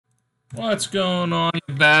What's going on,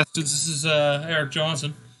 you bastards? This is Eric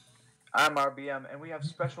Johnson. I'm RBM, and we have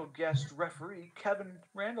special guest referee Kevin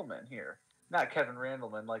Randleman here. Not Kevin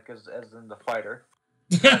Randleman, like as in the fighter,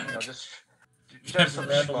 but just some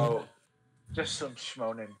schmo, just some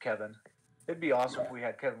schmo named Kevin. It'd be awesome if we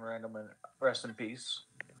had Kevin Randleman. Rest in peace.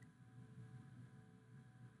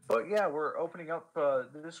 But yeah, we're opening up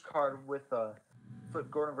this card with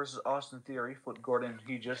Flip Gordon versus Austin Theory. Flip Gordon,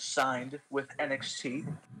 he just signed with NXT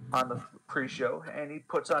on the pre-show, and he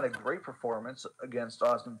puts on a great performance against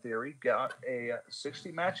Austin Theory. Got a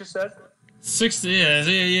 60 match, you said? 60, yeah,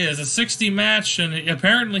 it's a 60 match, and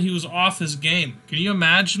apparently he was off his game. Can you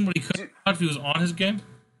imagine what he could have done if he was on his game?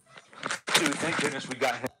 Dude, thank goodness we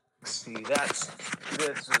got him. See, this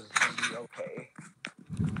is gonna be okay.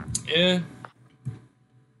 Yeah.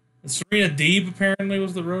 Serena Deeb apparently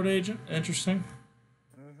was the road agent. Interesting.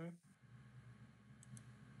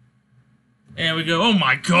 And we go, oh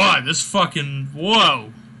my god, this fucking,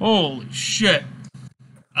 whoa, holy shit.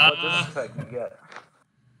 What does this segment get?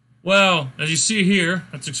 Well, as you see here,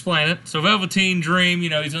 let's explain it. So Velveteen Dream,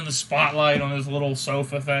 he's in the spotlight on his little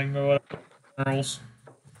sofa thing or whatever. Girls.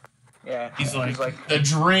 Yeah. He's like, the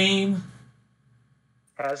dream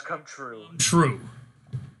has come true. True.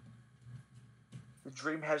 The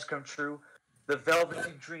dream has come true. The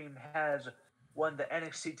Velveteen Dream has won the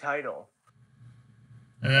NXT title.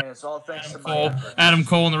 And it's all thanks to my efforts. Adam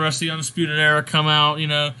Cole and the rest of the Undisputed Era come out,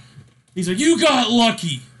 He's like, you got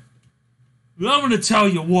lucky. But I'm going to tell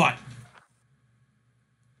you what.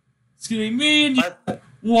 It's going to be me and you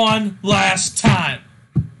one last time.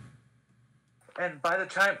 And by the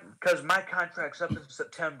time, because my contract's up in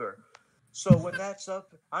September, so when that's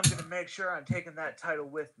up, I'm going to make sure I'm taking that title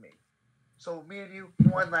with me. So me and you,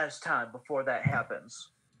 one last time before that happens.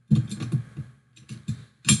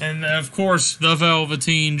 And of course, the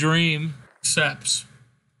Velveteen Dream accepts.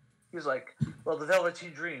 He's like, well, the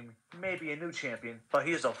Velveteen Dream may be a new champion, but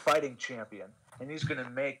he's a fighting champion. And he's going to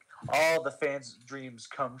make all the fans' dreams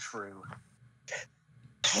come true.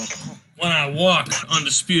 When I walk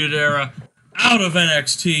Undisputed Era out of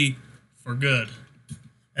NXT for good.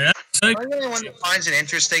 And I'm the only one that finds it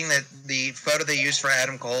interesting that the photo they use for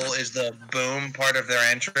Adam Cole is the boom part of their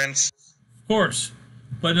entrance. Of course.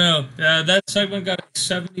 But no, that segment got a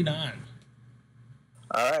 79.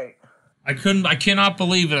 All right. I cannot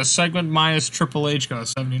believe it. A segment minus Triple H got a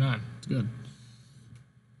 79. It's good.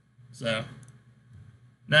 So,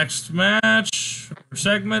 next match or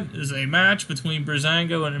segment is a match between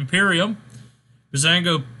Breezango and Imperium.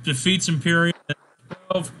 Breezango defeats Imperium at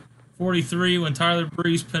 12:43 when Tyler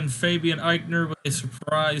Breeze pinned Fabian Eichner with a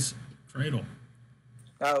surprise cradle.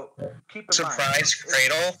 Now, keep in mind. Surprise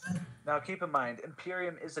cradle? Now, keep in mind,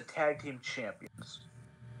 Imperium is the tag team champions.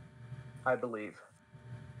 I believe.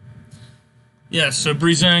 Yes, so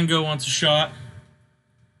Breezango wants a shot.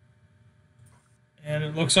 And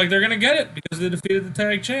it looks like they're going to get it because they defeated the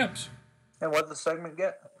tag champs. And what did the segment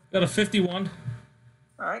get? Got a 51.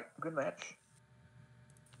 All right, good match.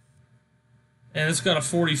 And it's got a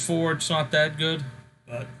 44. It's not that good,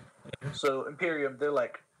 but whatever. So Imperium, they're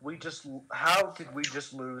like, how did we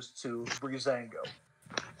just lose to Breezango?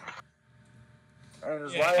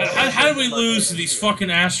 And how did we lose to these fucking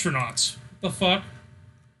astronauts? What the fuck?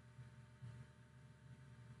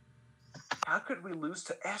 How could we lose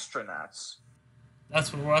to astronauts?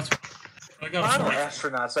 That's what I got. A lot of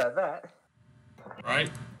astronauts at that. Right?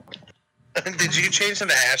 Did you change them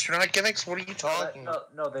to astronaut gimmicks? What are you talking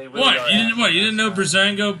about? No, they really are. You didn't know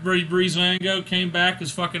Breezango came back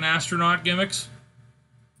as fucking astronaut gimmicks?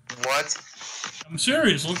 What? I'm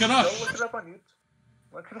serious. Look it up. Don't look it up on YouTube.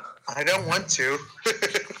 Look it up. I don't want to.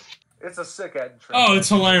 It's a sick entrance. Oh, it's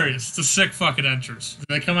hilarious. It's a sick fucking entrance.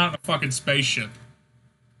 They come out in a fucking spaceship.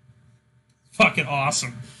 Fucking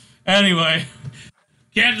awesome. Anyway,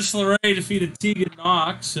 Candice LeRae defeated Tegan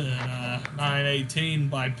Knox in 9:18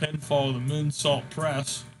 by pinfall of the Moonsault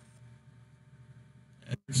Press.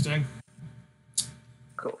 Interesting.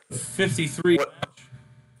 Cool. 53 match.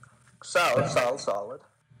 Solid.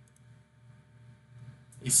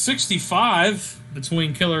 A 65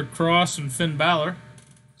 between Killer Kross and Finn Balor.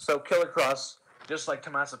 So Killer Kross, just like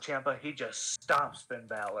Tommaso Ciampa, he just stomps Finn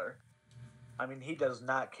Balor. I mean, he does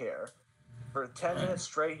not care. For 10 minutes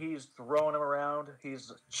straight, he's throwing him around.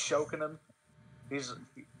 He's choking him. He's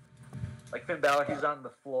like Finn Balor. He's on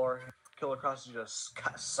the floor. Killer Kross is just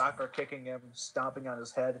soccer kicking him, stomping on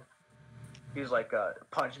his head. He's like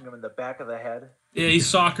punching him in the back of the head. Yeah, he's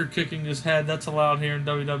soccer kicking his head. That's allowed here in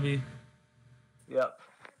WWE. Yep.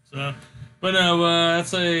 So, but no,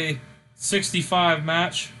 that's a 65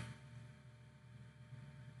 match.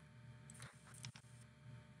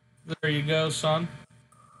 There you go, son.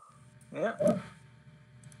 Yeah.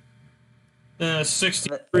 The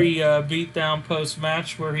 63 beatdown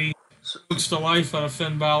post-match where he chokes the life out of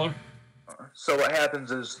Finn Balor. So what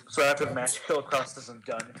happens is, so after the match, Kross isn't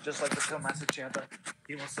done. Just like the Tommaso Ciampa,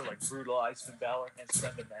 he wants to like brutalize Finn Balor and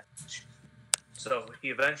send the message. So he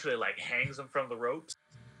eventually like hangs him from the ropes,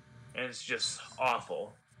 and it's just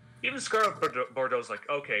awful. Even Scarlett Bordeaux's like,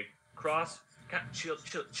 okay, Kross, chill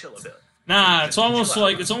a bit. Nah, it's almost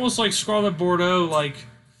like Scarlett Bordeaux. Like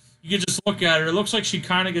you could just look at her; it looks like she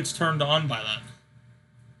kind of gets turned on by that.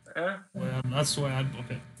 Yeah. Well, that's the way I'd book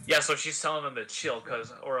it. Yeah, so she's telling him to chill,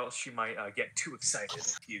 or else she might get too excited.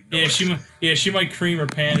 If you she might cream her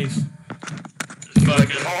panties.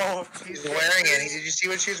 Oh, she's wearing it. Did you see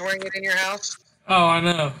when she was wearing it in your house? Oh, I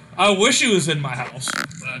know. I wish it was in my house,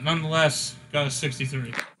 but nonetheless, got a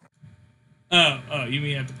 63. Oh, you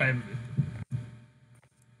mean at the pay-per-view?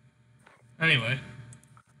 Anyway,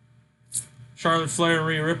 Charlotte Flair,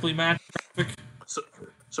 Rhea Ripley match.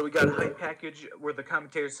 So we got a hype package where the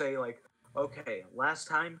commentators say like, okay, last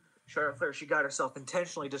time Charlotte Flair, she got herself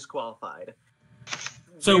intentionally disqualified.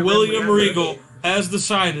 So William Regal has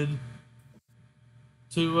decided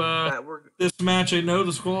to this match a no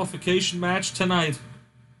disqualification match tonight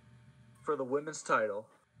for the women's title.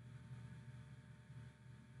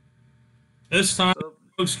 This time,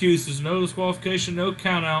 no excuses, no disqualification, no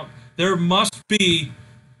count out. There must be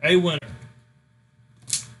a winner.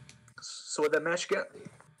 So what that match get?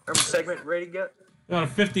 Or segment rating get? Got a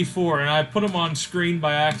 54, and I put them on screen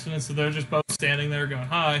by accident, so they're just both standing there going,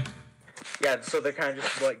 hi. Yeah, so they're kind of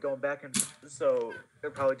just like going back, and so they're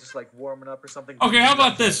probably just like warming up or something. Okay, how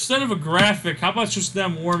about this? Instead of a graphic, how about just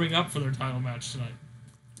them warming up for their title match tonight?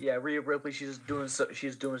 Yeah, Rhea Ripley, she's doing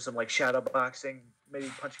some like shadow boxing, maybe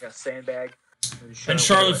punching a sandbag. And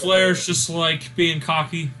Charlotte Flair's just like being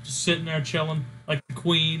cocky, just sitting there chilling like the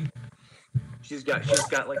queen. She's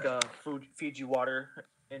got like a Fiji water.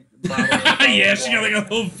 Yeah, she got like a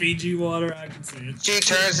whole Fiji water. I can see it. She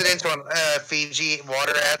turns it into a Fiji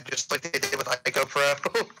water ad, just like they did with Ico Pro.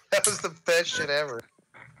 That was the best shit ever.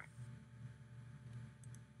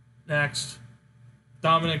 Next,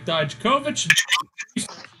 Dominic Dijakovic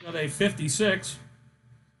got a 56.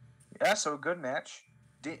 Yeah, so a good match.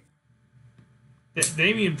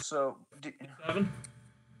 Damian. So 7.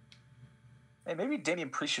 Hey, maybe Damian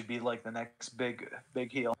Priest should be like the next big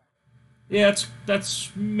heel. Yeah,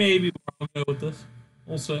 that's maybe where I'll go with this.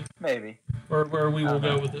 We'll see. Maybe. Or where we will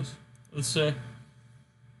go with this. Let's say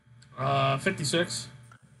 56.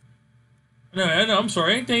 No, I'm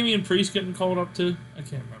sorry. Ain't Damian Priest getting called up too? I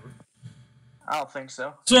can't remember. I don't think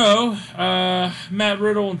so. So, Matt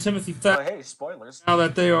Riddle and Timothy Thatcher. Oh, hey, spoilers. Now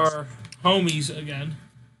that they are homies again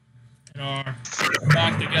and are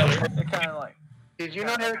back together. They're kind of like. Did you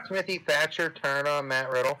not have Timothy Thatcher turn on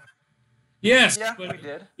Matt Riddle? Yes. Yeah, we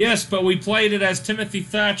did. Yes, but we played it as Timothy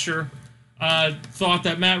Thatcher thought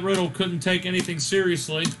that Matt Riddle couldn't take anything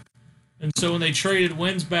seriously. And so when they traded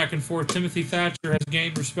wins back and forth, Timothy Thatcher has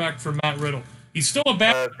gained respect for Matt Riddle. He's still a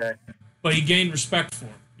bad but he gained respect for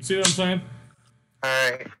him. You see what I'm saying?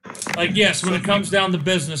 Alright. Like, yes, when it comes down to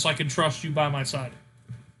business, I can trust you by my side.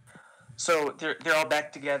 So they're all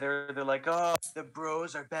back together. They're like, oh, the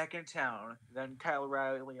bros are back in town. Then Kyle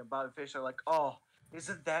O'Reilly and Bobby Fish are like, oh,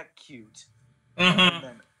 isn't that cute? Uh-huh.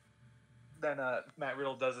 And then Matt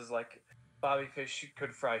Riddle does his like, Bobby Fish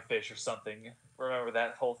could fry fish or something. Remember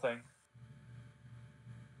that whole thing?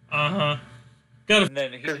 Uh-huh. Because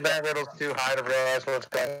Matt Riddle's too high to realize what's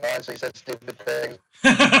going on, so he said stupid things.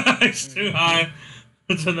 He's too high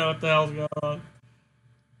to know what the hell's going on.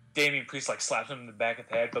 Damian Priest like slaps him in the back of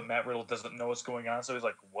the head, but Matt Riddle doesn't know what's going on, so he's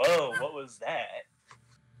like, whoa, what was that?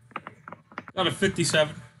 Got a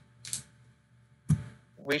 57.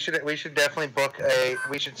 We should definitely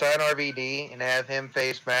we should sign RVD and have him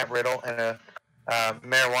face Matt Riddle in a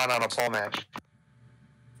marijuana on a pole match.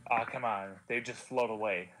 Ah, come on. They just float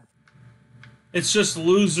away. It's just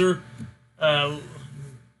loser.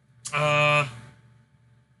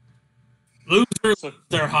 Losers,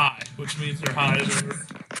 they're high, which means they're high as ever.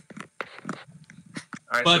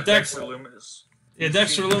 Right, but so Dexter Lumis. Yeah,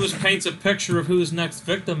 Dexter Lumis paints a picture of who his next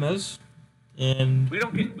victim is. And we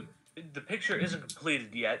don't get... The picture isn't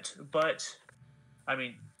completed yet, but, I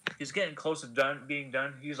mean, he's getting close to being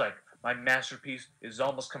done. He's like, my masterpiece is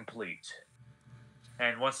almost complete.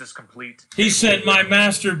 And once it's complete... He said, my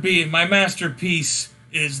masterpiece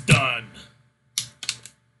is done.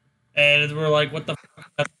 And we're like, what the fuck is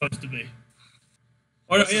that supposed to be?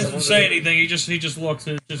 Or he doesn't say anything, he just looks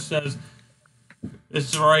and it just says,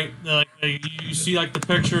 it's right. Like, you see like the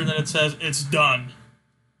picture and then it says, it's done.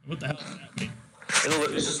 What the hell does that mean?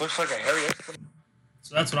 It just looks like a Harry.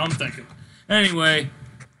 So that's what I'm thinking. Anyway,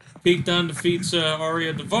 Pete Dunne defeats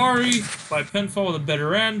Arya Davari by pinfall with a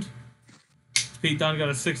bitter end. Pete Dunne got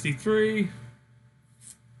a 63.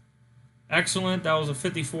 Excellent. That was a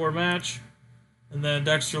 54 match. And then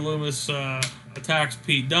Dexter Lumis attacks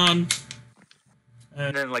Pete Dunne.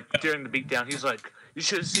 And then, like, during the beatdown, he's like, "You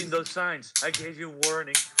should have seen those signs. I gave you a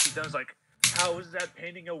warning." Pete Dunne's like, "How is that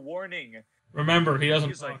painting a warning?" Remember, he doesn't.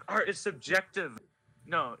 He's like, "Art is subjective."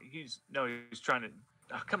 No, he's trying to.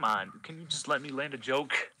 Oh, come on, can you just let me land a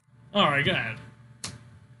joke? All right, go ahead.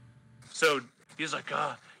 So he's like,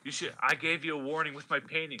 you should. I gave you a warning with my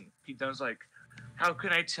painting." Pete Dunne's like, "How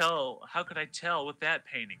can I tell? How could I tell with that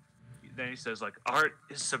painting?" Then he says, like, "Art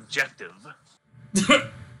is subjective."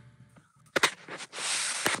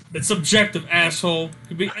 It's subjective, asshole.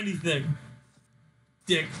 Could be anything.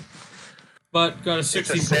 Dick. But got a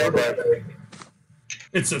 64. It's a sailboat.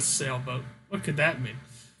 It's a sailboat. What could that mean?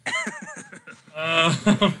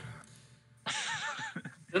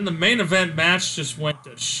 Then the main event match just went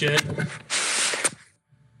to shit.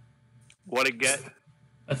 What'd it get?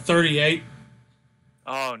 A 38.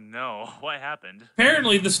 Oh no, what happened?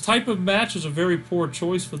 Apparently, this type of match is a very poor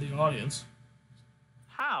choice for the audience.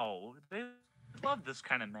 How? They love this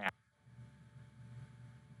kind of match.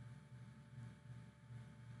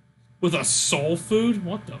 With a soul food?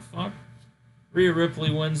 What the fuck? Rhea Ripley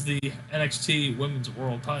wins the NXT Women's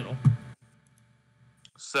World Title.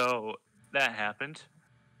 So that happened.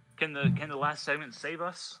 Can the last segment save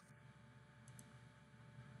us?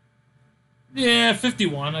 Yeah,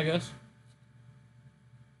 51, I guess.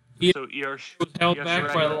 So Irish Was held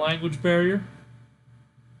back by the language barrier.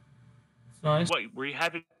 It's nice. What, were you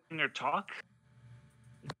having your talk?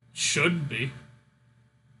 Should be.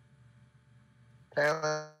 Apparently,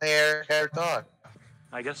 Eric had her talk.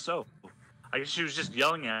 I guess so. I guess she was just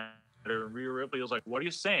yelling at her. Rhea Ripley was like, "What are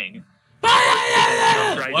you saying?"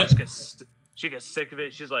 What? She gets sick of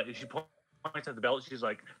it. She's like, she points at the belt. She's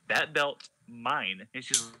like, "That belt, mine." And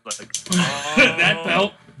she's like, "Oh." That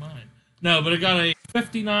belt, mine. No, but it got a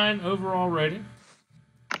 59 overall rating.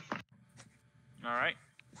 All right.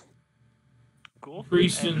 Cool.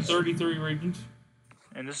 Increased in 33 regions.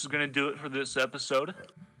 And this is going to do it for this episode.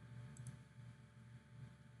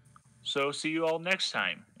 So see you all next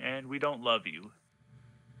time. And we don't love you.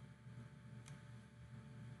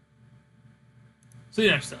 See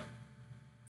you next time.